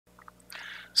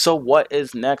So what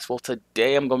is next? Well,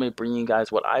 today I'm going to be bringing you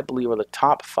guys what I believe are the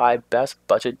top 5 best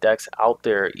budget decks out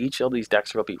there. Each of these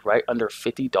decks are going to be right under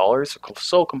 $50,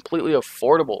 so completely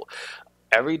affordable.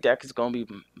 Every deck is going to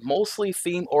be mostly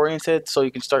theme oriented, so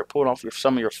you can start pulling off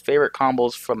some of your favorite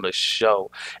combos from the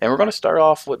show. And we're going to start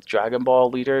off with Dragon Ball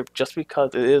Leader just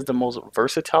because it is the most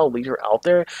versatile leader out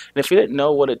there. And if you didn't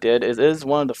know what it did, it is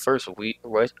one of the first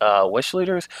wish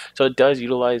leaders, so it does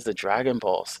utilize the Dragon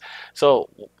Balls. So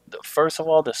first of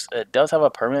all, this it does have a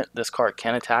permanent. This card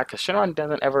can attack because Shenron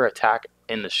doesn't ever attack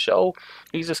in the show.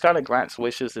 He just kind of grants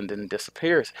wishes and then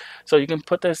disappears. So you can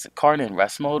put this card in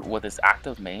rest mode with its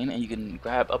active main, and you can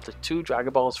grab up to 2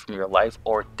 Dragon Balls from your life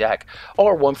or deck,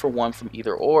 or 1 for 1 from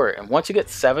either or. And once you get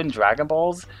 7 Dragon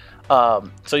Balls,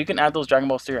 so you can add those Dragon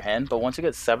Balls to your hand, but once you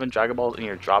get 7 Dragon Balls in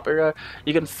your drop area,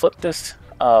 you can flip this.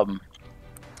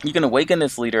 You can awaken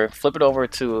this leader, flip it over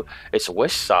to its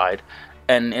wish side,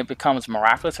 and it becomes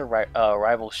Miraculous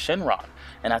Rival Shinron.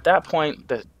 And at that point,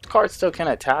 the card still can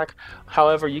attack.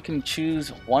 However, you can choose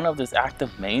one of this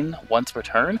active main once per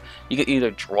turn. You can either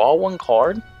draw one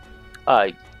card,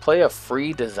 play a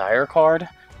free desire card,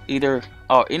 either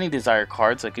any desire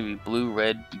cards, that could be blue,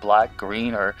 red, black,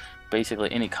 green, or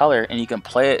basically any color, and you can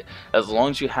play it as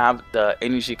long as you have the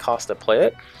energy cost to play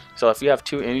it. So if you have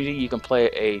 2 energy, you can play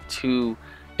a 2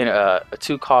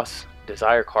 cost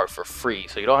desire card for free,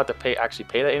 so you don't have to actually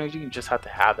pay that energy, you just have to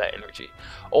have that energy.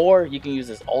 Or you can use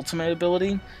this ultimate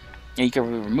ability, and you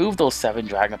can remove those 7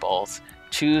 Dragon Balls,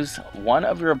 choose one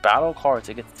of your battle cards.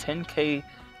 It gets 10k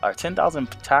or 10,000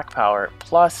 attack power,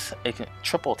 plus it can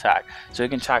triple attack, so it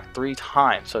can attack 3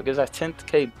 times, so it gives that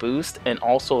 10k boost and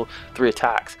also 3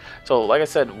 attacks. So like I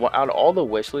said, out of all the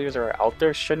wish leaders that are out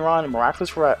there, Shinron,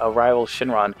 Miraculous Rival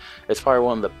Shinron is probably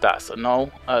one of the best.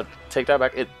 No, take that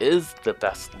back, it is the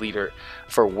best leader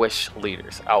for wish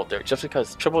leaders out there, just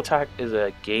because triple attack is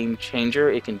a game changer.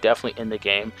 It can definitely end the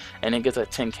game, and it gets a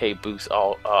 10k boost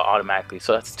automatically,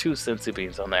 so that's 2 Senzu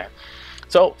beans on there.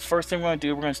 So first thing we're going to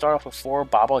do, we're going to start off with 4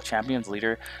 Baba Champions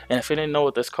Leader. And if you didn't know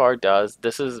what this card does,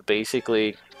 this is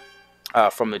basically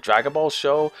from the Dragon Ball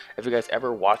show, if you guys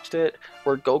ever watched it,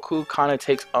 where Goku kind of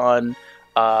takes on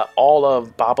all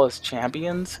of Baba's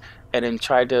champions and then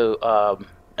tried to,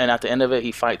 and at the end of it,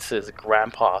 he fights his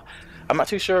grandpa. I'm not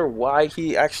too sure why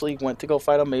he actually went to go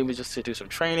fight him. Maybe just to do some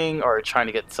training or trying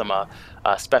to get some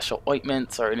special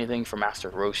ointments or anything for Master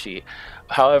Roshi.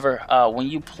 However, when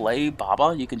you play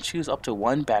Baba, you can choose up to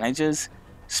 1 bandages,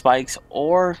 spikes,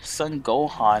 or Son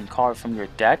Gohan card from your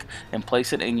deck and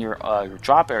place it in your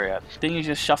drop area. Then you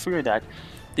just shuffle your deck.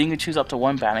 Then you can choose up to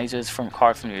 1 bandages from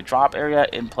card from your drop area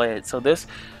and play it. So this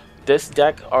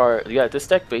deck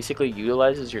basically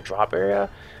utilizes your drop area,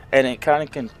 and it kind of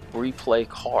can replay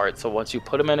cards. So once you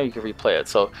put them in there, you can replay it.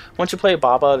 So once you play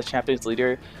Baba, the Champions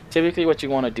Leader, typically what you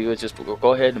want to do is just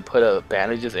go ahead and put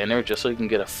bandages in there just so you can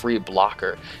get a free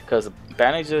blocker, because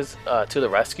bandages to the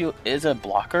rescue is a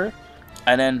blocker.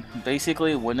 And then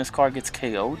basically when this card gets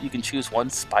KO'd, you can choose 1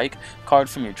 spike card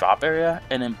from your drop area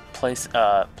and then play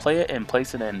it and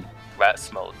place it in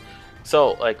rest mode.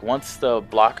 So like once the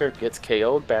blocker gets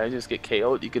KO'd, bandages get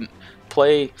KO'd, you can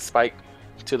play spike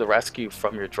to the rescue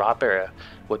from your drop area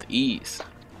with ease.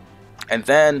 And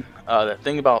then the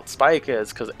thing about Spike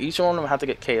is, because each one of them have to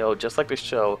get KO'd, just like the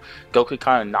show, Goku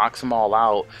kind of knocks them all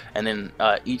out, and then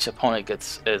each opponent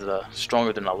is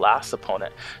stronger than the last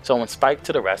opponent. So when Spike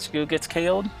to the rescue gets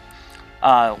KO'd,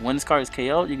 when this card is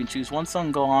KO'd, you can choose 1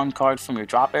 Son Gohan card from your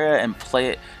drop area and play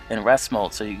it in rest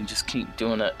mode, so you can just keep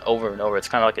doing it over and over. It's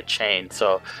kind of like a chain,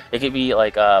 so it could be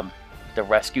like the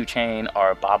rescue chain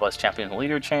or Baba's Champion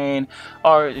Leader chain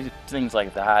or things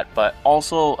like that. But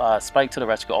also Spike to the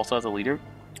rescue also has a leader,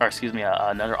 or excuse me,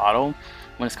 another auto.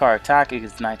 When this card attack, it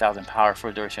gets 9,000 power for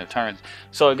a duration of turns.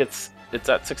 So it's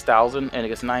at 6,000 and it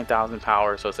gets 9,000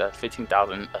 power, so it's at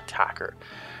 15,000 attacker.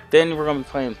 Then we're going to be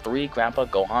playing 3 Grandpa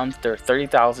Gohans. They're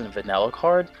 30,000 vanilla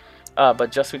card,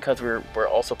 but just because we're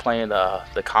also playing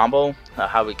the combo,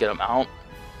 how we get them out,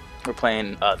 we're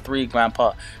playing 3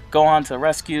 Grandpa Gohan to the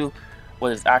rescue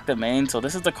with his active main. So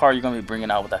this is the card you're going to be bringing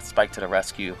out with that Spike to the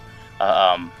rescue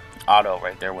auto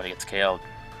right there when it gets KO'd.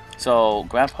 So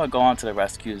Grandpa Gohan to the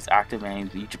rescue is active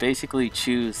main. You basically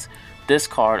choose this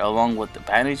card along with the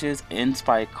bandages and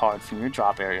Spike card from your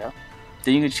drop area.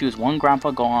 Then you can choose 1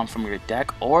 Grandpa Gohan from your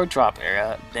deck or drop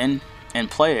area, and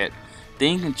play it.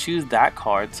 Then you can choose that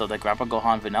card, so the Grandpa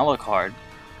Gohan vanilla card,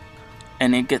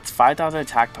 and it gets 5,000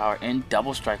 attack power and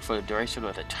double strike for the duration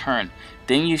of the turn.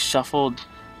 Then you shuffle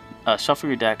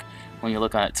your deck when you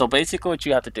look on it. So basically what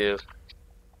you have to do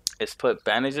is put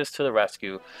bandages to the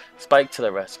rescue, Spike to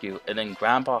the rescue, and then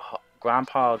Grandpa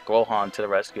Grandpa Gohan to the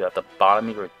rescue at the bottom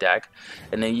of your deck,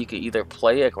 and then you can either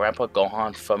play a Grandpa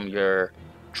Gohan from your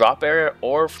drop area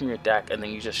or from your deck, and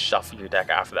then you just shuffle your deck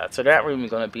after that. So they're not really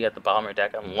going to be at the bottom of your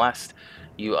deck unless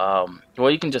you well,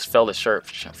 you can just fill the shirt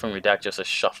from your deck just to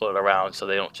shuffle it around so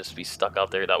they don't just be stuck out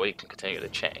there. That way you can continue the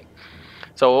chain.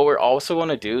 So what we're also going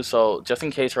to do, so just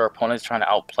in case our opponent's trying to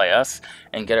outplay us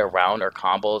and get around our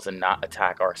combos and not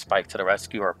attack our Spike to the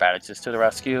rescue or Bandages to the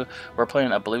rescue, we're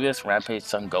playing Oblivious Rampage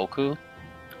Son Goku.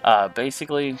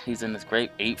 Basically, he's in this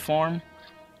great 8 form,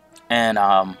 and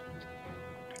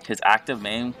his active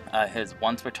main, his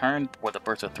once return with a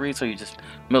burst of 3, so you just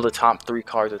mill the top 3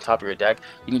 cards at the top of your deck.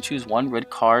 You can choose one red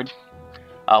card,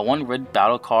 one red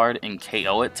battle card, and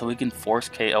KO it, so we can force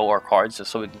KO our cards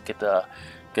just so we can get the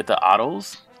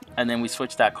autos, and then we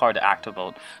switch that card to active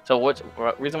mode. So what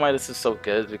reason why this is so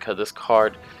good is because this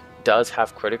card does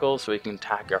have critical, so we can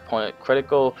attack your opponent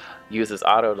critical, use this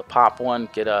auto to pop one,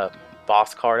 get a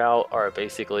boss card out, or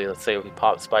basically let's say we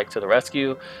pop Spike to the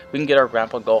rescue, we can get our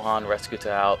Grandpa Gohan rescue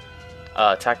to out,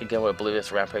 attack again with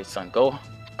Oblivious Rampage Son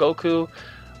Goku,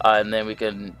 and then we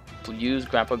can use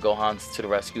Grandpa Gohan's to the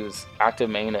rescue's active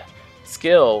main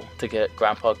skill to get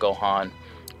Grandpa Gohan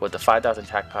with the 5,000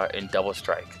 attack power and double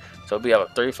strike. So we have a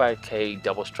 35k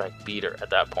double strike beater at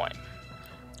that point.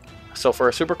 So for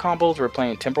our super combos, we're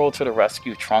playing Temporal to the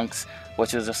rescue Trunks,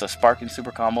 which is just a sparking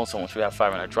super combo. So once we have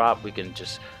 5 in a drop, we can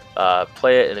just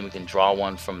play it, and then we can draw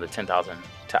one from the 10,000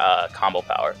 combo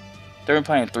power. Then we're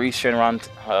playing 3 Shenron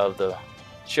of the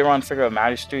Shenron Figure of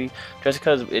Majesty, just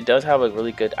because it does have a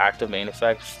really good active main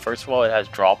effect. First of all, it has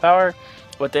draw power,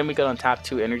 but then we can untap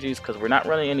 2 energies because we're not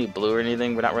running any blue or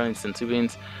anything. We're not running Senzu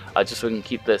Beans, just so we can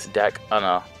keep this deck on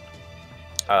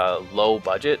a low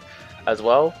budget as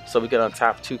well. So we can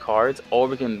untap 2 cards, or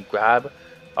we can grab,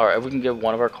 or we can give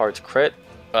one of our cards crit,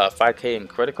 5k in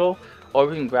critical, or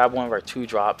we can grab one of our 2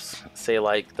 drops, say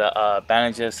like the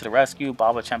Bandages to the rescue,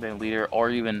 Baba Champion Leader, or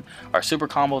even our super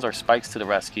combos or Spikes to the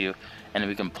rescue, and then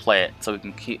we can play it so we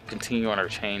can continue on our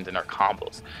chains and our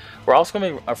combos. We're also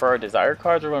going to be, for our desire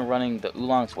cards, we're going to be running the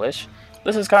Oolong's Wish.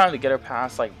 This is kind of to get her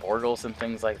past like Borgles and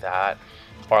things like that,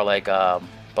 or like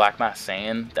Black Mask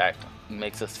Saiyan that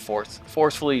makes us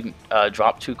forcefully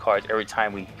drop 2 cards every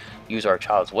time we use our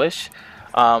Child's Wish.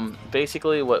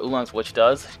 Basically what Oolong's Wish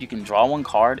does, you can draw 1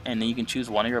 card, and then you can choose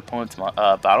one of your opponent's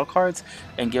battle cards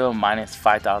and give them minus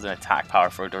 5,000 attack power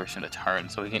for a duration of turn,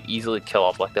 so we can easily kill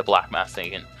off like the Black Mask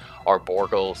Saiyan or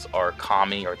Borgles or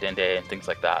Kami or Dende and things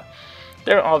like that.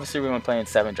 There obviously we're going to be playing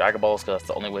 7 Dragon Balls because that's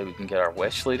the only way we can get our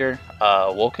Wish leader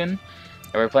Woken,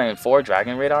 and we're playing 4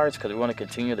 Dragon Radars because we want to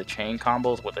continue the chain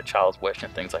combos with the Child's Wish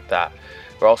and things like that.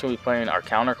 We're also going to be playing our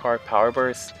counter card Power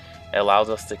Burst. It allows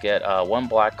us to get 1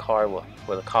 black card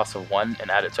with a cost of 1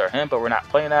 and add it to our hand, but we're not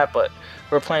playing that. But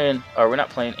we're not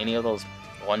playing any of those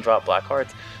 1-drop black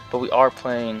cards, but we are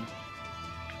playing,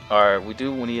 or we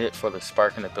do need it for the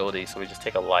sparking ability, so we just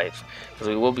take a life because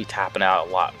we will be tapping out a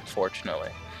lot,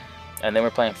 unfortunately. And then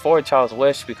we're playing 4 Child's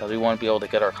Wish because we want to be able to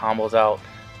get our combos out,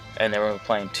 and then we're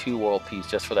playing 2 World Peace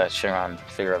just for that Shenron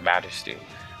Figure of Majesty.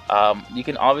 You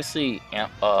can obviously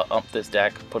ump this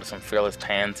deck, put some Fearless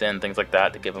Pans in, things like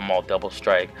that to give them all double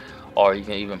strike, or you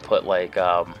can even put like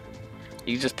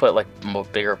you just put like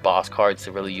bigger boss cards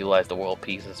to really utilize the World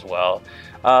Peace as well.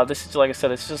 This is, like I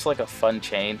said, it's just like a fun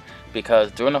chain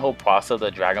because during the whole process of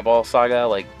the Dragon Ball saga,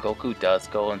 like Goku does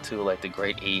go into like the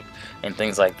Great Ape and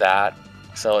things like that,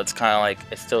 so it's kind of like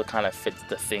it still kind of fits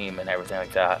the theme and everything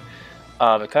like that.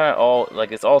 It kind of all,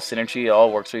 like, it's all synergy, it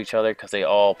all works for each other because they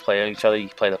all play on each other. You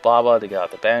play the Baba, they get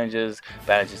out the Bandages,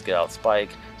 Bandages get out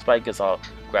Spike, Spike gets out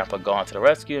Grandpa Gohan to the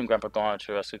rescue, and Grandpa Gohan to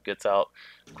the rescue gets out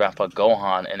Grandpa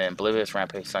Gohan, and then Oblivious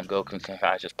Rampage Son Goku can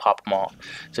kind of just pop them off.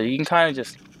 So you can kind of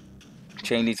just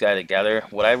chain these guys together.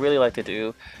 What I really like to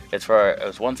do is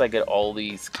once I get all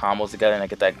these combos together and I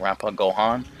get that Grandpa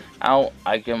Gohan out,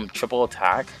 I give him triple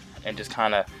attack and just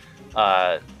kind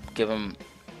of give him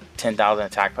 10,000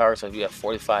 attack power, so if you have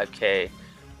 45k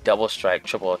double strike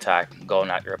triple attack going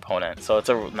at your opponent, so it's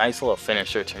a nice little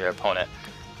finisher to your opponent.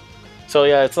 So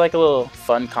yeah, it's like a little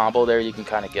fun combo there you can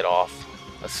kind of get off.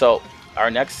 So our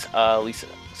next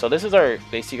so this is our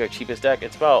cheapest deck.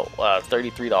 It's about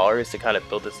 $33 to kind of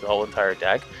build this whole entire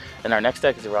deck, and our next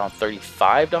deck is around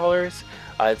 $35.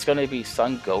 It's going to be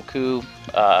Son Goku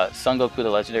the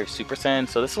Legendary Super Saiyan.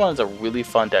 So this one is a really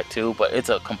fun deck too, but it's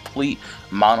a complete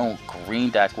mono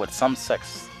green deck with some set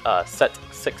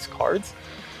 6 cards.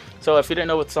 So if you didn't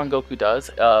know what Son Goku does,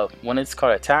 when its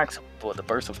card attacks with a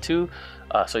burst of 2,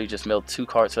 so you just mill 2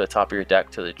 cards to the top of your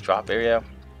deck to the drop area.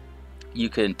 You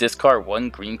can discard 1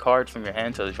 green card from your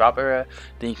hand to the drop area,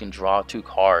 then you can draw 2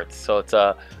 cards. So it's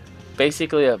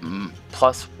basically a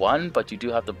 +1, but you do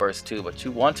have to burst 2. But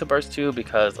you want to burst 2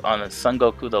 because on the Son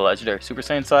Goku, the legendary Super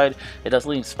Saiyan side, it does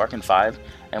leave Sparking 5.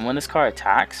 And when this card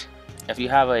attacks, if you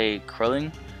have a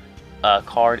Krillin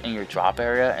card in your drop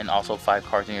area and also 5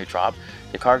 cards in your drop,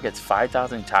 the card gets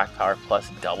 5,000 attack power plus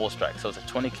double strike. So it's a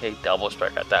 20k double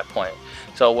strike at that point.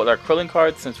 So with our Krillin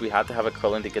cards, since we have to have a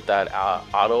Krillin to get that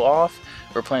auto off,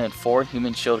 we're playing 4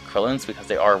 Human Shield Krillins because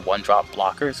they are 1-drop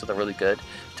blockers, so they're really good.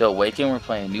 To Awaken, we're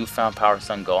playing Newfound Power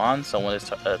Son Gohan, so when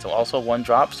it's also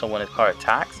 1-drop, so when a card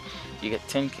attacks, you get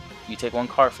 10. You take 1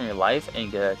 card from your life and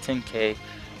you get a 10k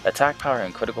attack power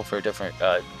and critical for a different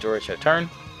duration of turn.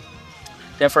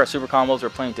 Then for our super combos, we're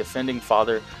playing Defending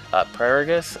Father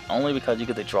Paragus, only because you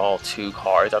get to draw 2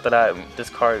 cards. After that, this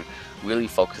card really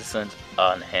focuses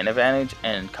on hand advantage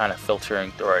and kind of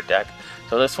filtering through our deck.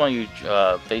 So this one, you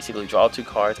basically draw 2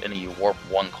 cards and then you warp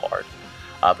 1 card.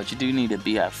 But you do need to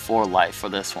be at 4 life for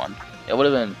this one. It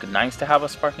would have been nice to have a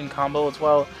Sparking combo as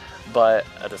well, but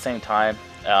at the same time,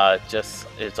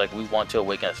 it's like we want to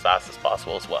awaken as fast as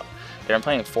possible as well. They're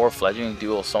playing 4 Fledgling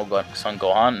Dual Son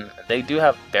Gohan. They do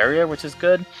have Barrier, which is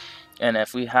good, and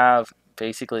if we have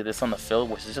basically this on the field,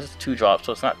 which is just 2 drops,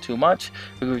 so it's not too much,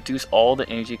 we reduce all the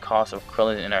energy cost of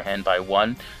Krillin in our hand by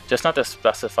 1, just not to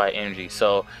specify energy.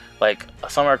 So like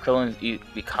some of our Krillins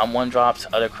become 1 drops,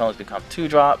 other Krillins become 2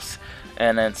 drops,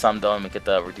 and then some don't get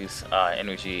the reduce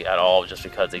energy at all, just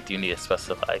because they do need a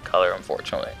specified color,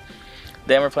 unfortunately.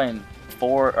 Then we're playing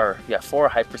 4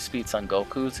 Hyperspeed Son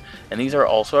Gokus, and these are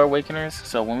also our Awakeners.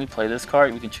 So when we play this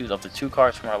card, we can choose up to 2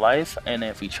 cards from our life, and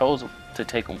if we chose to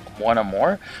take 1 or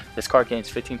more, this card gains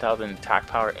 15,000 attack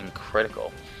power and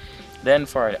critical. Then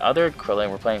for our other Krillin,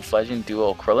 we're playing Fledgling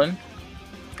Duo Krillin.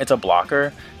 It's a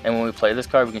blocker, and when we play this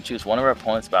card, we can choose one of our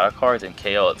opponent's battle cards and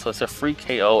KO it. So it's a free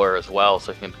KO'er as well,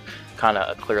 so you can kind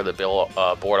of clear the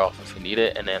board off if you need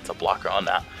it, and then it's a blocker on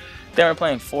that. Then we're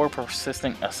playing 4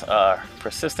 Persistent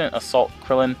Assault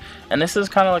Krillin, and this is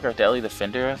kind of like our Deadly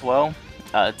Defender as well.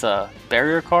 It's a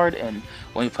barrier card, and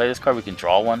when we play this card, we can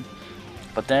draw 1.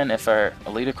 But then if our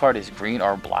leader card is green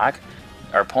or black,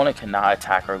 our opponent cannot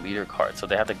attack our leader card, so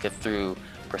they have to get through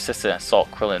Persistent Assault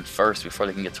Krillin first before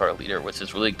they can get to our leader, which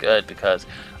is really good because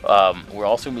we're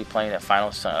also going to be playing a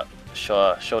Final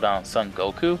Showdown Son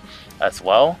Goku as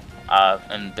well.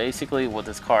 And basically what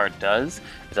this card does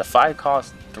is a 5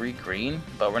 cost 3 green,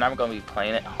 but we're not going to be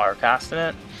playing it hard casting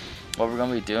it. What we're going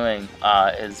to be doing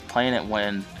is playing it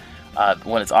when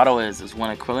its auto is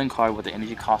when a Krillin card with the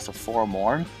energy cost of 4 or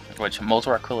more, which most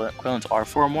of our Krillins are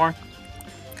 4 or more,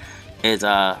 is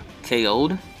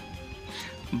KO'd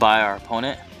by our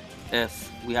opponent. If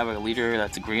we have a leader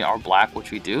that's green or black,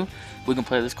 which we do, we can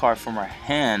play this card from our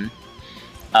hand,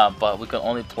 but we can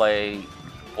only play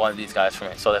one of these guys from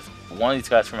it. So if one of these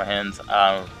guys from our hands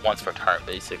once per turn,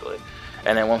 basically.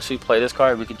 And then once we play this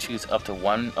card, we can choose up to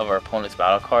 1 of our opponent's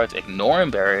battle cards, ignoring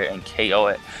barrier, and KO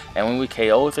it. And when we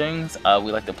KO things,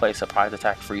 we like to play Surprise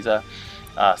Attack Frieza.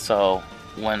 So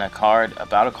when a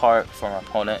battle card from our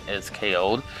opponent is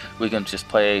KO'd, we can just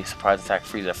play Surprise Attack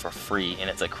Frieza for free, and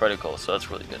it's a critical, so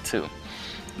it's really good too.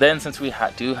 Then since we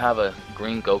do have a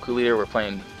green Goku leader, we're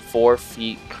playing 4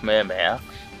 Feet Kamehameha.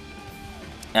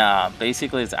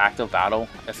 Basically it's active battle.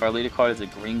 If our leader card is a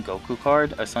green Goku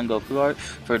card, a Son Goku card,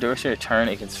 for a duration of turn,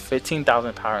 it gets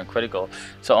 15,000 power and critical.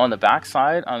 So on the back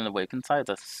side, on the Awakened side,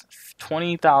 that's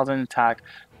 20,000 attack,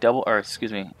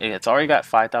 it's already got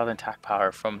 5,000 attack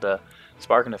power from the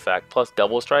Sparking effect plus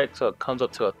double strike, so it comes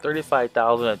up to a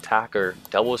 35,000 attacker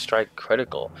double strike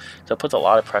critical. So it puts a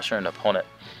lot of pressure on the opponent.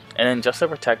 And then just to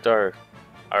protect our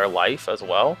life as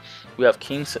well, we have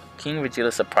King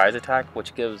Vegeta Surprise Attack,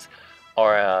 which gives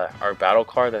our battle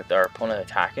card that our opponent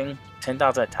attacking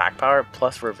 10,000 attack power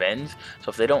plus revenge.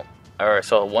 So if they don't,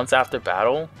 so once after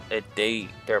battle,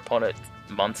 their opponent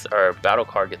battle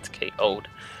card gets KO'd.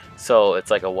 So it's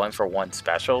like a 1-for-1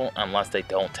 special unless they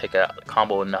don't take a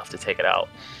combo enough to take it out.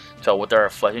 So with our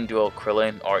Fledgling Duo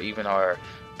Krillin or even our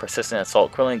Persistent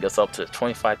Assault Krillin, it gets up to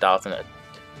 25,000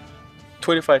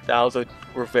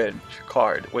 revenge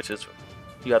card, which is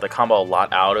you have to combo a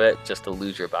lot out of it just to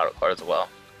lose your battle card as well.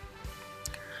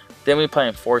 Then we're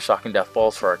playing 4 Shocking Death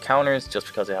Balls for our counters, just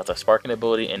because it has a Sparking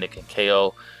ability and it can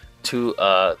KO 2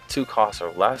 costs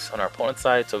or less on our opponent's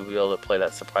side, so we'll be able to play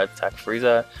that Surprise Attack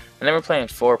Frieza. And then we're playing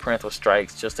 4 Parental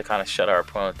Strikes just to kind of shut our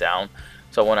opponent down.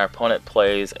 So when our opponent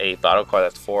plays a battle card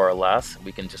that's 4 or less,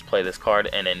 we can just play this card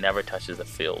and it never touches the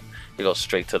field. It goes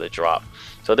straight to the drop.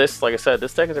 So this, like I said,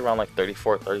 this deck is around like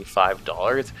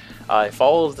 $34–35. It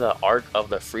follows the arc of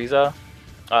the Frieza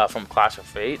from Clash of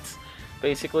Fates,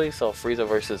 basically. So Frieza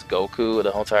versus Goku,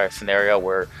 the whole entire scenario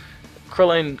where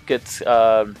Krillin gets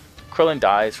Krillin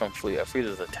dies from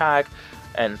Frieza's attack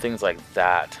and things like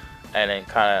that. And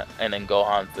then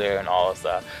Gohan's there and all of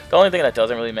that. The only thing that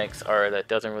doesn't really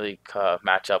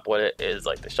match up with it is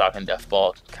like the Shocking Death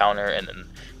Ball counter, and then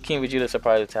King Vegeta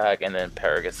surprise attack, and then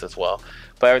Paragus as well.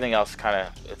 But everything else kind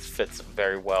of fits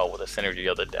very well with the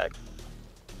synergy of the deck.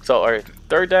 So our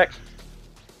third deck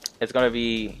is going to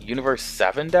be Universe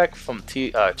 7 deck from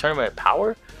Tournament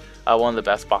Power. One of the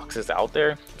best boxes out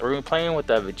there. We're going to be playing with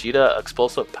the Vegeta,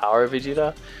 Explosive Power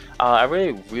Vegeta. I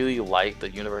really like the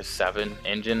Universe 7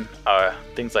 engine,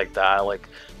 things like that. I like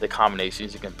the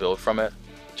combinations you can build from it.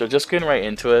 So just getting right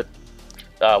into it.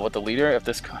 With the leader of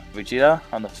this Vegeta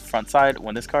on the front side,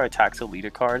 when this card attacks a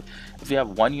leader card, if you have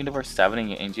one Universe 7 in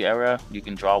your energy area, you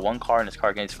can draw one card and this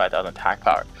card gains 5,000 attack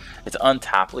power. It's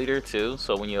untap leader too,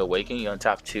 so when you awaken, you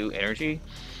untap 2 energy,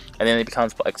 and then it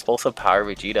becomes Explosive Power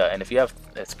Vegeta. And if you have,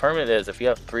 its permanent is, if you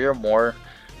have 3 or more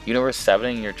Universe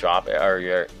 7 in your drop or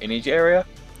your energy area,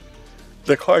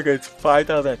 the card gets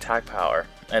 5,000 attack power.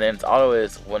 And then its auto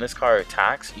is, when this card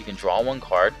attacks, you can draw one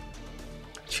card,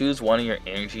 choose one in your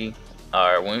energy,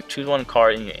 or choose one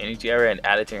card in your energy area and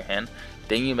add it to your hand.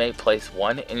 Then you may place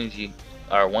one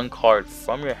card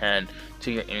from your hand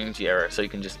to your energy area, so you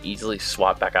can just easily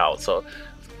swap back out. So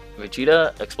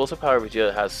Vegeta, Explosive Power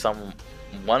Vegeta has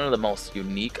one of the most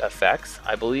unique effects,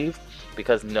 I believe,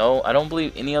 because I don't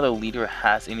believe any other leader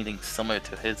has anything similar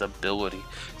to his ability.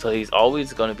 So he's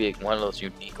always going to be one of those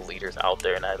unique leaders out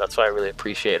there, and that's why I really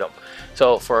appreciate him.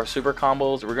 So for our super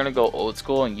combos, we're going to go old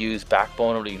school and use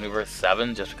Backbone of the Universe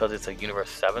 7 just because it's a Universe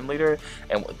 7 leader,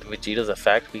 and with Vegeta's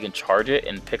effect, we can charge it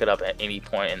and pick it up at any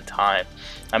point in time.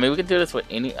 I mean, we can do this with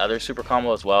any other super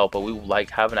combo as well, but we like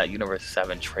having that Universe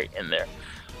 7 trait in there.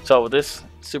 So with this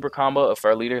super combo, if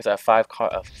our leader is at 5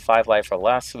 life or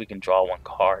less, we can draw one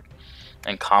card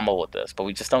and combo with this, but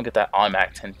we just don't get that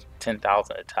automatic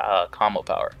 10,000 combo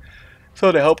power.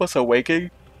 So to help us awaken,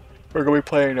 we're going to be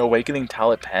playing Awakening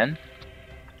Talent Pen.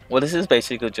 Well, this is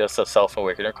basically just a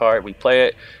self-awakener card. We play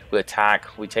it, we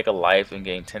attack, we take a life and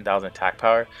gain 10,000 attack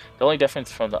power. The only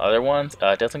difference from the other ones,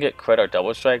 it doesn't get crit or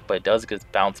double strike, but it does get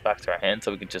bounced back to our hand,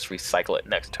 so we can just recycle it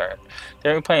next turn.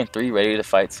 Then we're playing 3 Ready to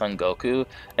Fight Son Goku,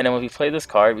 and then when we play this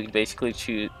card, we can basically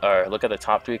choose or look at the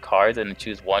top 3 cards and then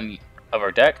choose one of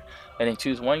our deck, and then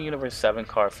choose one Universe 7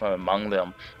 card from among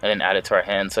them, and then add it to our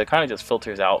hand. So it kind of just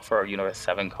filters out for our Universe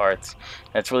 7 cards,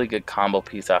 and it's a really good combo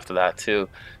piece after that too.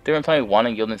 Then we're playing 1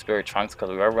 in Yielding Spirit Trunks because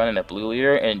we are running a blue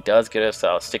leader, and it does get us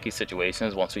sticky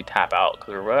situations once we tap out,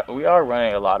 because we are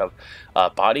running a lot of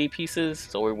body pieces,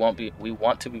 so we want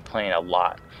to be playing a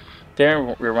lot.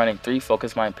 Then we're running 3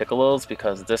 Focus Mind Piccolos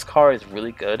because this card is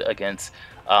really good against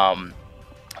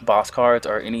boss cards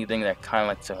or anything that kind of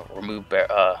like to remove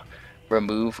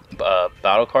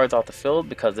battle cards off the field,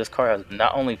 because this card has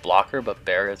not only blocker but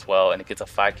bear as well, and it gets a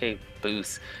 5k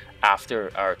boost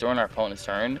after or during our opponent's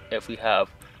turn if we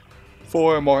have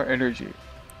 4 or more energy.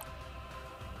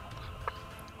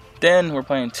 Then we're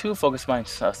playing 2 Focus Mind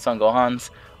Son Gohans,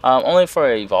 only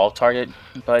for an evolved target,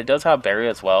 but it does have barrier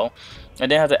as well. And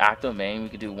then has an active main. We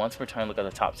can do once per turn, look at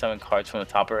the top 7 cards from the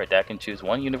top of our deck and choose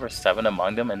one Universe 7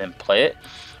 among them and then play it,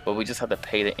 but we just have to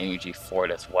pay the energy for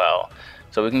it as well.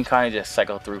 So we can kind of just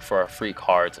cycle through for our free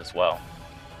cards as well.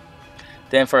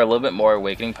 Then for a little bit more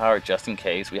awakening power, just in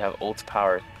case, we have Ult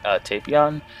Power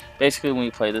Tapion. Basically, when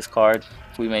we play this card,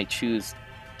 we may choose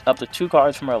up to 2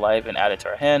 cards from our life and add it to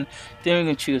our hand. Then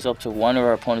we can choose up to 1 of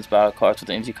our opponent's battle cards with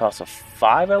an energy cost of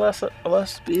 5 or less,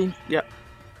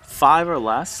 5 or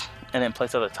less, and then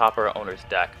place it at the top of our owner's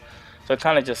deck. So it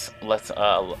kind of just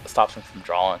stops them from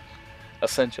drawing,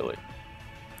 essentially,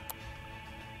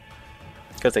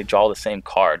 because they draw the same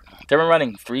card. Then we're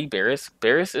running 3 Beerus.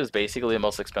 Beerus is basically the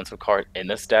most expensive card in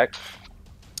this deck,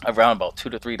 around about $2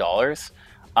 to $3,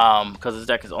 because this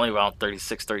deck is only around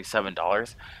 $36,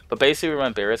 $37. But basically we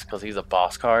run Beerus because he's a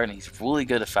boss card, and he's really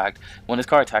good. In fact, when this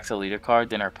card attacks a leader card,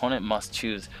 then our opponent must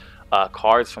choose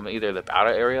cards from either the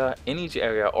battle area, energy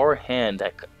area, or hand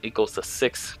that equals to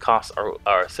 6 costs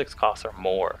or 6 costs or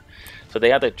more. So they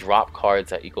have to drop cards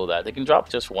that equal that. They can drop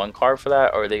just 1 card for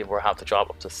that, or they will have to drop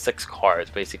up to 6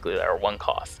 cards basically that are 1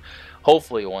 cost.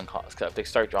 Hopefully 1 cost, because if they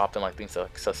start dropping like things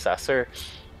like Successor,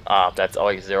 that's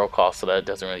always 0 cost, so that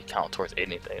doesn't really count towards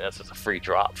anything. That's just a free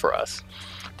drop for us.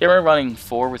 Then we're running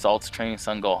 4 Results Training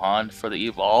Son Gohan for the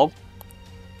Evolve,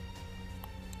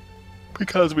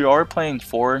 because we are playing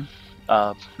 4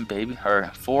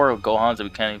 Gohans that we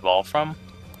can evolve from.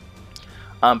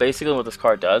 Basically what this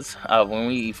card does, when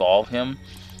we evolve him,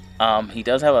 he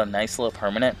does have a nice little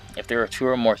permanent. If there are 2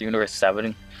 or more Universe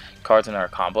 7 cards in our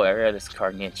combo area, this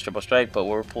card gains triple strike, but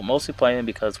we're mostly playing him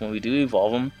because when we do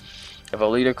evolve him, if a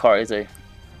leader card is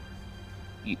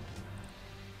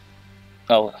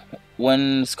Oh,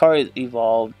 when this card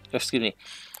evolved, excuse me,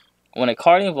 when a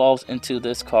card evolves into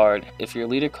this card, if your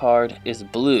leader card is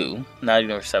blue, not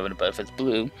Universe 7, but if it's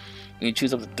blue, you can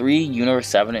choose up to 3 Universe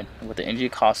 7 with the energy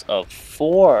cost of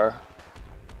 4.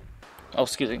 Oh,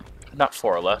 excuse me, not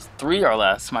 4 or less, 3 or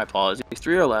less, my apologies,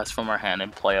 3 or less from our hand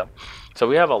and play them. So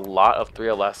we have a lot of 3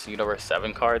 or less Universe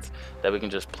 7 cards that we can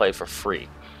just play for free.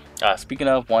 Speaking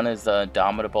of, one is the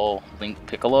Indomitable Link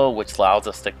Piccolo, which allows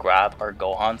us to grab our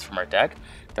Gohans from our deck.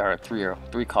 There are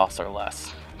 3 costs or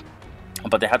less,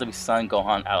 but they have to be Sun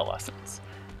Gohan Adolescents.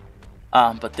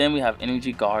 But then we have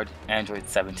Energy Guard Android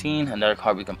 17, another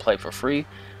card we can play for free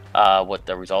with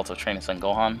the results of training Sun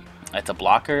Gohan. It's a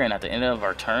blocker, and at the end of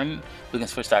our turn, we can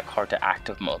switch that card to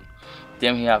active mode.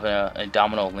 Then we have a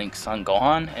Indomitable Link Sun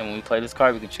Gohan, and when we play this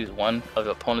card, we can choose one of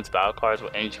the opponent's battle cards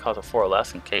with energy cost of 4 or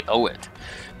less and KO it.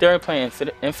 Then we're playing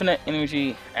Infinite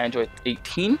Energy Android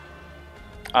 18.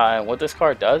 What this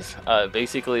card does,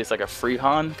 basically it's like a free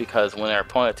Han, because when our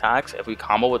opponent attacks, if we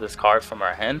combo with this card from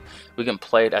our hand, we can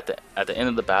play it at the end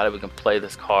of the battle. We can play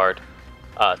this card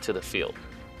to the field.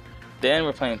 Then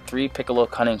we're playing 3 Piccolo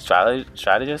Cunning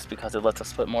Strategist, because it lets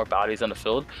us put more bodies on the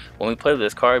field. When we play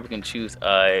this card, we can choose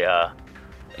a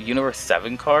Universe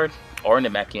 7 card or a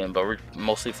Namekian, but we're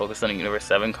mostly focused on a Universe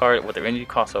 7 card with the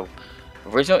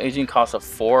original energy cost of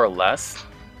 4 or less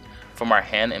from our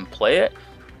hand and play it,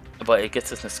 but it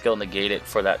gets us a skill negated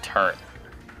for that turn.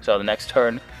 So the next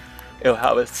turn, it'll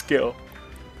have a skill.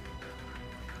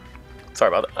 Sorry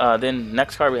about that. Then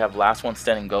next card we have Last One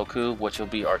Standing Goku, which will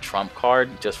be our trump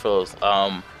card just for those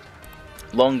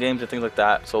long games and things like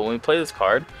that. So when we play this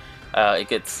card, it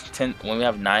gets 10. When we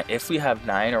have 9, if we have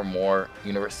 9 or more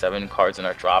Universe 7 cards in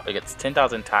our drop, it gets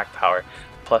 10,000 attack power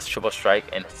plus triple strike,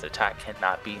 and its attack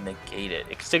cannot be negated.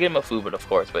 It can still get Mafu, but of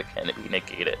course, but it can't be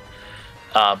negated.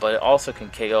 But it also can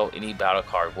KO any battle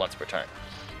card once per turn.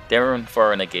 Then for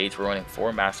our negate, we're running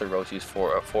 4 Master Roshi's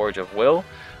for a Forge of Will.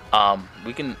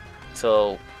 We can.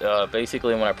 So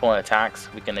basically, when our opponent attacks,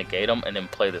 we can negate them and then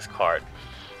play this card.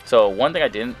 So one thing I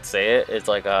didn't say it is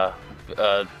like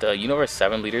the Universe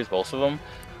 7 leaders, most of them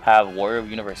have Warrior of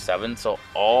Universe 7. So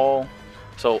all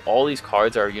these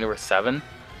cards are Universe 7,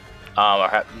 or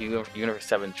have Universe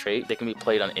 7 trait. They can be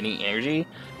played on any energy,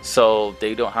 so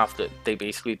they don't have to. They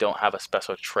basically don't have a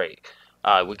special trait.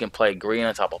 We can play green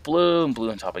on top of blue and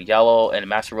blue on top of yellow, and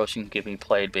Master Roshi can be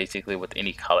played basically with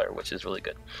any color, which is really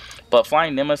good. But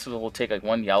Flying Nimbus will take like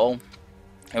 1 yellow,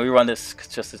 and we run this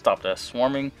just to stop the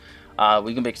swarming.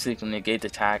 We can basically negate the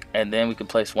attack, and then we can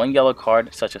place 1 yellow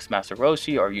card, such as Master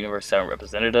Roshi or Universe 7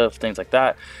 representative, things like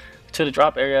that, to the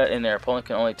drop area, and their opponent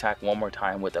can only attack 1 more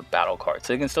time with a battle card.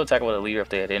 So they can still attack with a leader if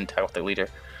they didn't attack with the leader,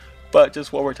 but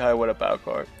just 1 more time with a battle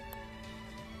card.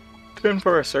 Then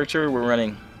for a searcher, we're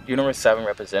running Universe 7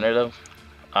 representative.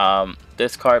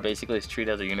 This card basically is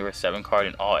treated as a Universe 7 card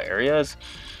in all areas,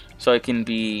 so it can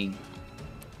be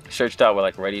searched out with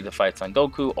like Ready to Fight Son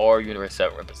Goku or Universe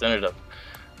 7 representative.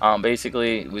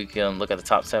 Basically, we can look at the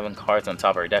top 7 cards on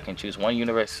top of our deck and choose 1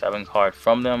 Universe 7 card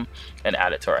from them and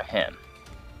add it to our hand.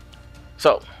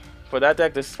 So for that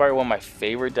deck, this is probably one of my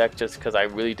favorite decks, just because I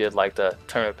really did like the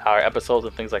Tournament Power episodes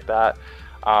and things like that.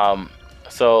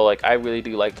 So like I really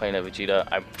do like playing a Vegeta.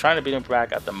 I'm trying to beat him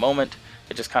back at the moment.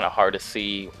 It's just kind of hard to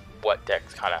see what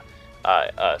decks kind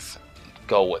of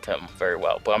go with him very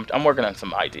well. But I'm working on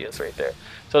some ideas right there.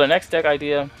 So the next deck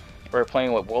idea, we're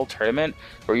playing with World Tournament,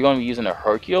 where you're going to be using a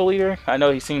Hercule leader. I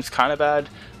know he seems kind of bad,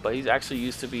 but he's actually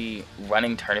used to be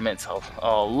running tournaments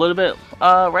a little bit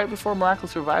right before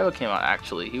Miraculous Revival came out.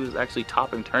 Actually, he was actually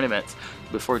topping tournaments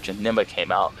before Janemba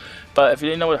came out. But if you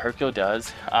didn't know what Hercule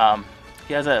does,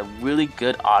 he has a really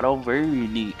good auto, very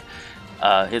unique.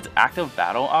 His active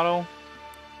battle auto,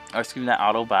 or excuse me, not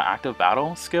auto, but active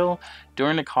battle skill.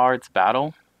 During the card's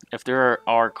battle, if there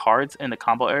are cards in the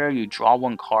combo area, you draw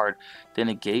 1 card, then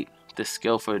negate the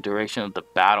skill for the duration of the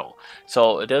battle.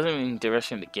 So it doesn't mean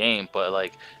duration of the game, but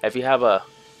like if you have a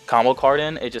combo card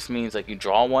in, it just means like you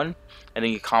draw 1 and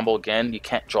then you combo again. You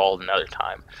can't draw another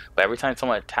time, but every time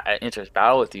someone enters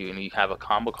battle with you and you have a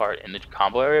combo card in the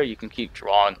combo area, you can keep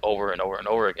drawing over and over and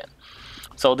over again.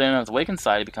 So then on the Awakened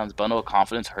side, it becomes Bundle of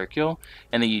Confidence Hercule,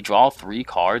 and then you draw 3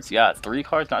 cards. Yeah, 3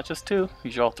 cards, not just 2.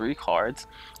 You draw 3 cards,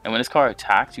 and when this card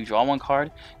attacks, you draw 1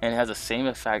 card, and it has the same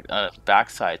effect on the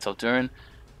backside. So during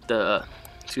the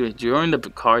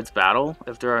card's battle,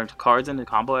 if there are cards in the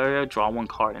combo area, draw 1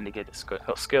 card and they get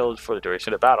the skill for the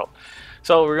duration of the battle.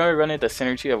 So we're going to run into the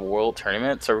synergy of World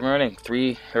Tournament. So we're running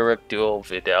 3 Heroic Duo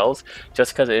Videls,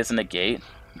 just because it is a negate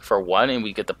for 1, and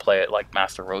we get to play it like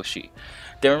Master Roshi.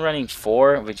 Then we're running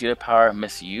 4 Vegeta Power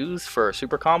Misuse for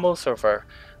super combos. So for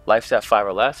Life's at 5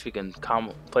 or less, we can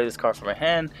play this card from our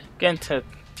hand, get into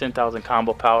 10,000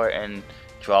 combo power, and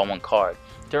draw one card.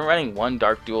 They're running one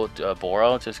Dark Dual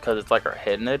Boro just because it's like our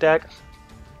hit in the deck.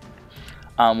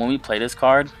 When we play this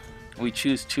card, we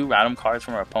choose 2 random cards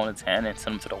from our opponent's hand and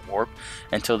send them to the warp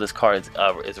until this card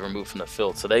is removed from the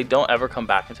field. So they don't ever come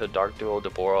back until Dark Dual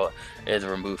Boro is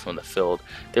removed from the field.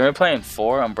 They were playing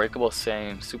 4 Unbreakable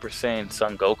Saiyan Super Saiyan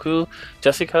Son Goku,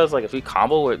 just because like if we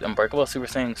combo with Unbreakable Super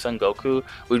Saiyan Son Goku,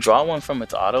 we draw one from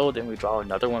its auto, then we draw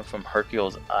another one from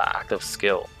Hercule's active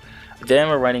skill. Then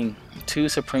we're running 2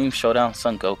 Supreme Showdown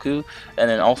Son Goku, and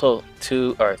then also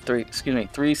 3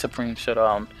 Supreme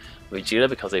Showdown Vegeta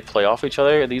because they play off each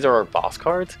other. These are our boss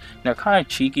cards, and they're kind of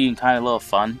cheeky and kind of a little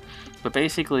fun. But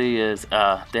basically is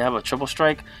they have a triple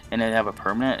strike and they have a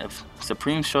permanent. If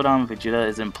Supreme Showdown Vegeta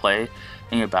is in play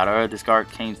in your battle area, this card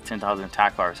gains 10,000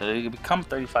 attack power. So they can become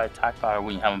 35 attack power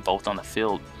when you have them both on the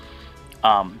field.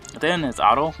 Then it's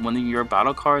auto. When your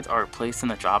battle cards are placed in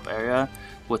the drop area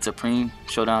with Supreme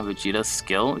Showdown Vegeta's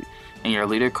skill, and your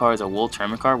leader card is a World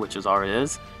Tournament card, which is all it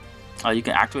is, you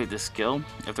can activate this skill.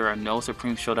 If there are no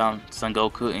Supreme Showdown Son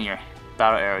Goku in your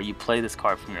battle area, you play this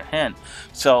card from your hand.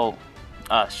 So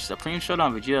Supreme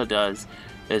Showdown Vegeta does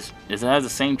is it has the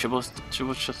same triple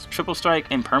strike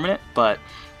and permanent, but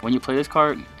when you play this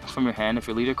card from your hand, if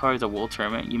your leader card is a World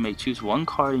Tournament, you may choose one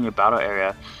card in your battle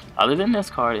area other than this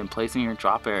card and place it in your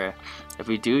drop area. If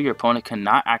you do, your opponent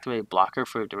cannot activate blocker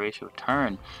for the duration of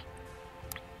turn.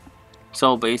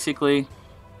 So basically,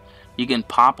 you can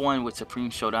pop one with Supreme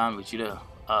Showdown Vegeta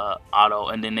auto,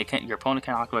 and then your opponent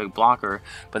can activate blocker,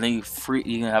 but then you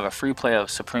can have a free play of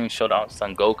Supreme Showdown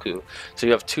Son Goku. So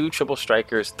you have 2 triple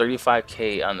strikers,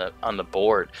 35k on the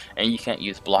board, and you can't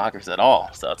use blockers at all.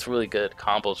 So that's really good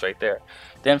combos right there.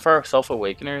 Then for our Self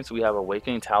Awakeners, we have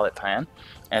Awakening Talent Plan,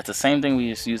 and it's the same thing we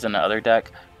just used in the other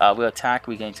deck. We attack,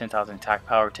 we gain 10,000 attack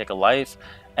power, take a life,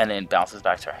 and then bounces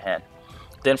back to our hand.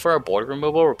 Then for our board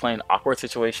removal, we're playing Awkward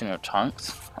Situational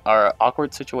Trunks. Our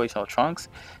Awkward Situational Trunks,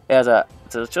 it's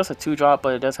just a 2-drop,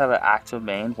 but it does have an active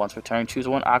main. Once per turn, choose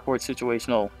one Awkward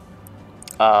Situational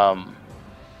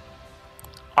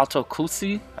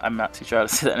Autokusi. I'm not too sure how to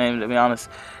say that name, to be honest.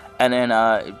 And then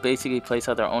it basically plays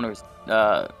out the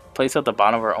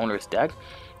bottom of our owner's deck.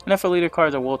 And if a leader card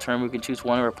is a World Turn, we can choose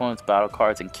one of our opponent's battle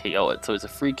cards and KO it. So it's a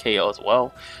free KO as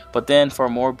well. But then for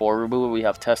more board removal, we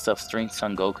have Test of Strength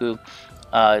Son Goku.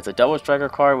 It's a double striker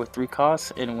card with 3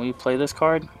 costs, and when we play this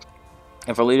card,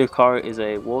 if our leader card is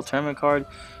a World Tournament card,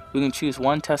 we can choose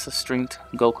one Test of Strength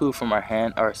Goku from our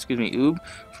hand, or excuse me, Oob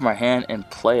from our hand, and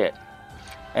play it.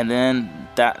 And then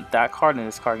that card and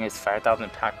this card gets 5,000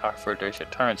 attack power for a duration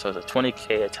of turn, so it's a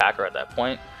 20k attacker at that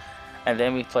point. And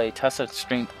then we play Test of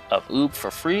Strength of Oob for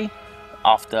free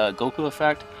off the Goku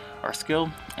effect or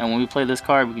skill. And when we play this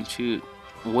card, we can choose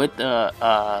with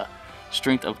the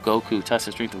Strength of Goku, Test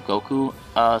of Strength of Goku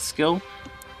skill.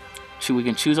 We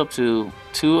can choose up to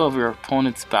 2 of your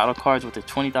opponent's battle cards with a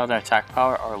 20,000 attack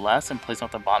power or less and place them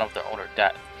at the bottom of their owner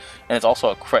deck. And it's also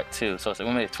a crit too, so it's a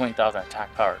limited 20,000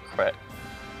 attack power crit.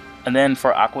 And then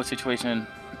for Aqua Situation,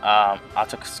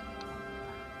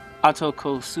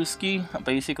 Autokosuski,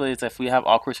 basically it's if we have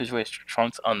Awkward Situation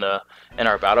Trunks in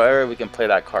our battle area, we can play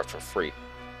that card for free.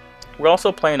 We're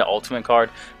also playing the Ultimate card,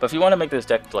 but if you want to make this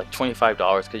deck like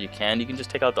 $25, because you can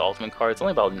just take out the Ultimate card. It's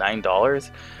only about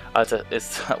 $9.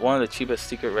 It's one of the cheapest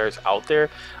secret rares out there.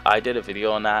 I did a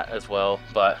video on that as well,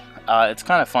 but it's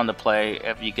kind of fun to play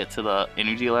if you get to the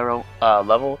energy level.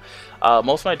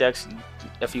 Most of my decks,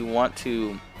 if you want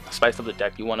to spice up the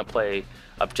deck, you want to play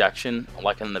Objection,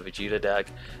 like in the Vegeta deck,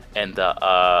 and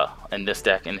in this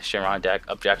deck, in the Shenron deck.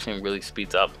 Objection really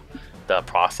speeds up the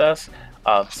process.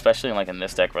 Especially like in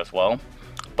this deck as well.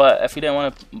 But if you didn't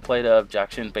want to play the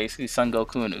Objection, basically Son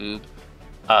Goku and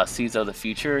Oob, Seeds of the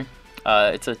Future.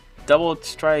 It's a double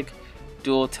strike,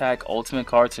 dual attack, ultimate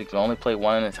card, so you can only play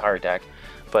one in the entire deck.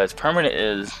 But its permanent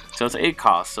so it's 8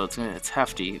 costs, so it's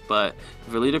hefty. But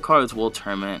if your leader card is World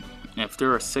Tournament, if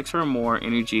there are 6 or more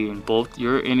energy in both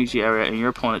your energy area and your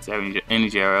opponent's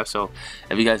energy area, so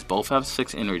if you guys both have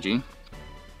 6 energy,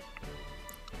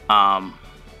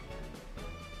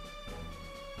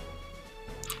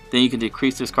 then you can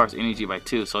decrease this card's energy by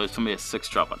 2, so it's going to be a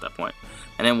 6-drop at that point.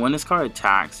 And then when this card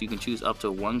attacks, you can choose up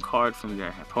to 1 card from your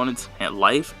opponent's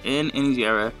life and energy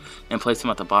area and place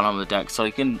them at the bottom of the deck. So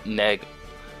you can neg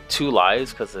 2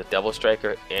 lives because it's a double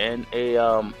striker and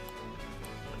a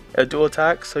dual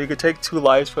attack. So you can take 2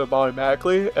 lives for them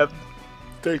automatically. If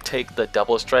they take the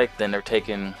double strike, then they're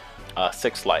taking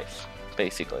 6 life,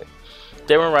 basically.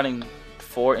 They were running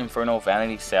 4 Inferno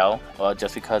Vanity Cell,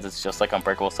 just because it's just like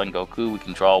Unbreakable Son Goku. We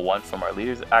can draw 1 from our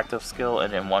leader's active skill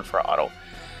and then 1 for auto.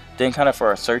 Then kind of for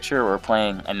our searcher, we're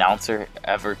playing Announcer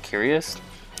Ever Curious.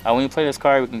 When you play this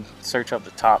card, we can search up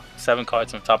the top 7 cards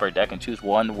from the top of our deck and choose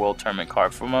one World Tournament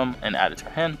card from them and add it to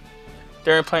our hand.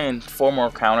 Then we're playing 4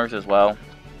 more counters as well.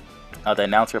 The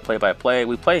Announcer Play-by-Play,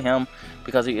 we play him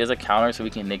because he is a counter, so we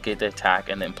can negate the attack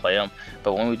and then play him.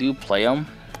 But when we do play him,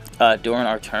 during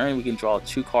our turn, we can draw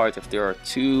 2 cards if there are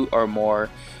 2 or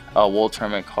more World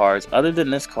Tournament cards other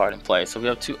than this card in play. So if we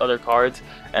have 2 other cards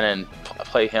and then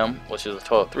play him, which is a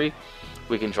total of 3,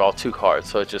 we can draw 2 cards.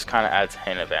 So it just kind of adds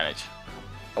hand advantage.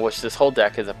 Which this whole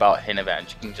deck is about hand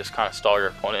advantage. You can just kind of stall your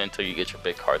opponent until you get your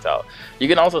big cards out. You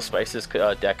can also spice this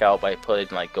deck out by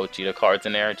putting like Gogeta cards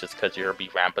in there, just because you'll be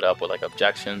ramping up with like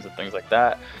objections and things like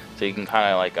that. So you can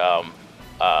kind of like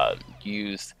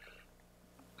use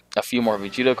a few more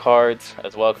Vegeta cards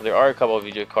as well, because there are a couple of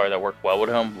Vegeta cards that work well with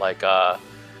him, like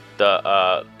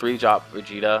the 3-drop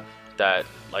Vegeta that,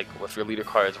 like, if your leader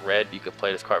card is red, you could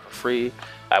play this card for free.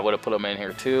 I would have put him in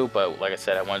here too, but like I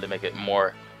said, I wanted to make it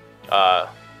more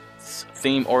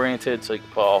theme oriented, so you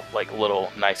can pull like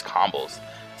little nice combos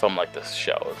from like this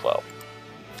show as well.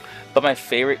 But my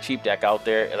favorite cheap deck out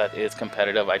there that is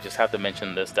competitive, I just have to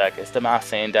mention this deck, is the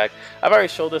Masked Saiyan deck. I've already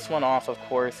showed this one off, of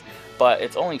course, but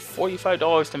it's only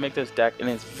 $45 to make this deck, and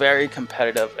it's very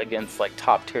competitive against like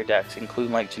top tier decks,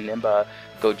 including like Janemba,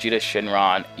 Gogeta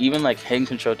Shinron, even like hidden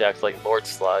control decks like Lord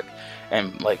Slug,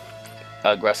 and like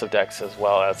aggressive decks as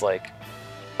well as like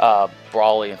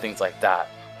Brawly and things like that.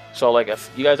 So like, if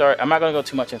you guys are, I'm not going to go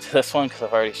too much into this one because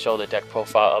I've already showed the deck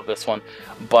profile of this one,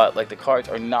 but like the cards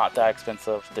are not that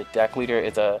expensive. The deck leader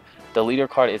is the leader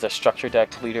card is a structure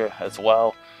deck leader as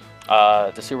well.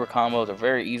 The super combos are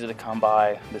very easy to come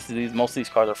by. Most of these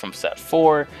cards are from set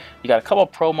 4. You got a couple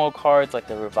promo cards like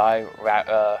the Revive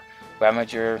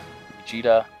Ramager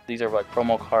Vegeta. These are like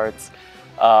promo cards,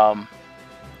 but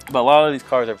a lot of these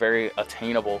cards are very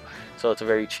attainable, so it's a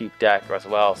very cheap deck as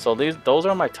well. So those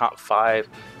are my top 5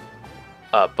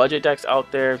 budget decks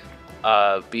out there,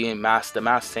 being the Masked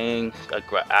Saiyan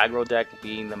aggro deck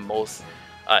being the most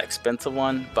expensive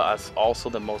one, but it's also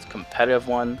the most competitive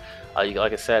one.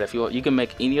 Like I said, if you can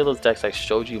make any of those decks I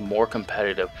showed you more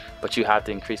competitive, but you have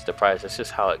to increase the price. That's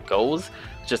just how it goes,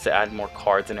 just to add more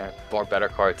cards in there, more better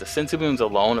cards. The Senzu Beans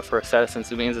alone, for a set of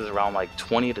Senzu Beans, is around like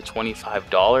 $20 to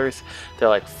 $25. They're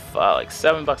like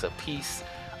 $7 a piece.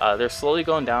 They're slowly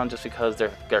going down just because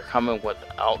they're coming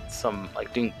without some,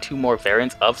 like, doing 2 more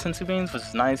variants of Senzu Beans, which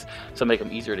is nice, so make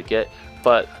them easier to get.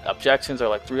 But objections are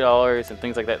like $3 and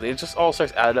things like that. It just all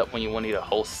starts added up when you need a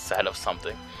whole set of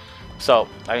something. So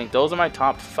I think those are my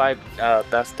top 5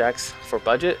 best decks for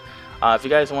budget. If you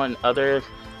guys want other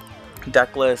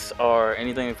deck lists or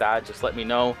anything like that, just let me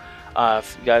know.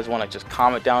 If you guys want to just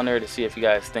comment down there to see if you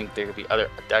guys think there could be other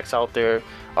decks out there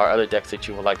or other decks that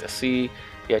you would like to see.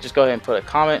 Yeah, just go ahead and put a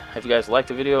comment. If you guys liked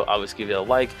the video, always give it a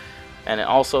like, and then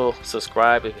also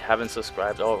subscribe if you haven't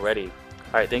subscribed already.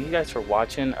 Alright, thank you guys for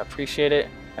watching. I appreciate it,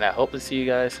 and I hope to see you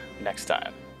guys next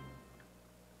time.